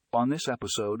On this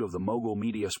episode of the Mogul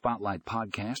Media Spotlight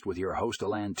podcast with your host,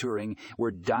 Alan Turing, we're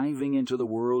diving into the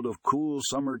world of cool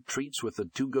summer treats with the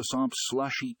Tgosomt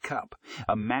Slushie Cup,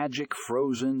 a magic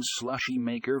frozen slushie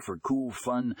maker for cool,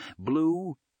 fun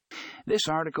blue. This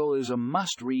article is a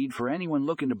must-read for anyone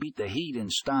looking to beat the heat in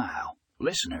style.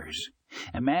 Listeners,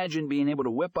 imagine being able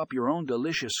to whip up your own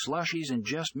delicious slushies in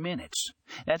just minutes.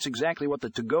 That's exactly what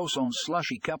the Tgosomt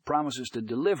Slushie Cup promises to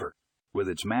deliver. With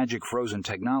its magic frozen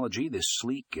technology, this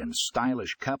sleek and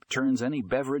stylish cup turns any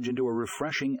beverage into a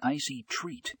refreshing, icy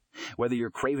treat. Whether you're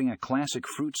craving a classic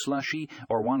fruit slushie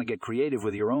or want to get creative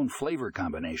with your own flavor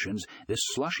combinations, this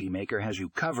slushie maker has you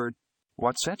covered.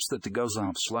 What sets the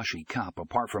Tgosomt Slushie Cup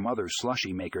apart from other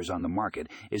slushie makers on the market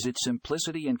is its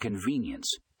simplicity and convenience.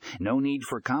 No need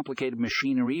for complicated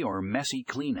machinery or messy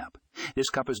cleanup. This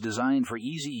cup is designed for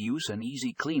easy use and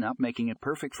easy cleanup, making it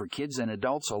perfect for kids and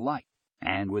adults alike.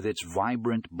 And with its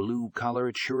vibrant blue color,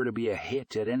 it's sure to be a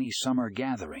hit at any summer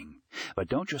gathering. But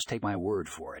don't just take my word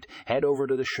for it. Head over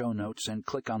to the show notes and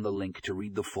click on the link to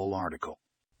read the full article.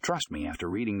 Trust me, after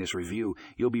reading this review,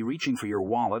 you'll be reaching for your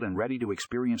wallet and ready to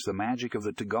experience the magic of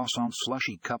the Tgosomt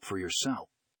Slushie Cup for yourself.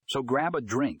 So grab a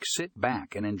drink, sit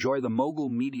back, and enjoy the Mogul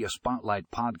Media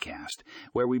Spotlight podcast,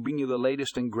 where we bring you the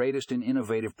latest and greatest in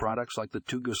innovative products like the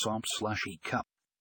Tgosomt Slushie Cup.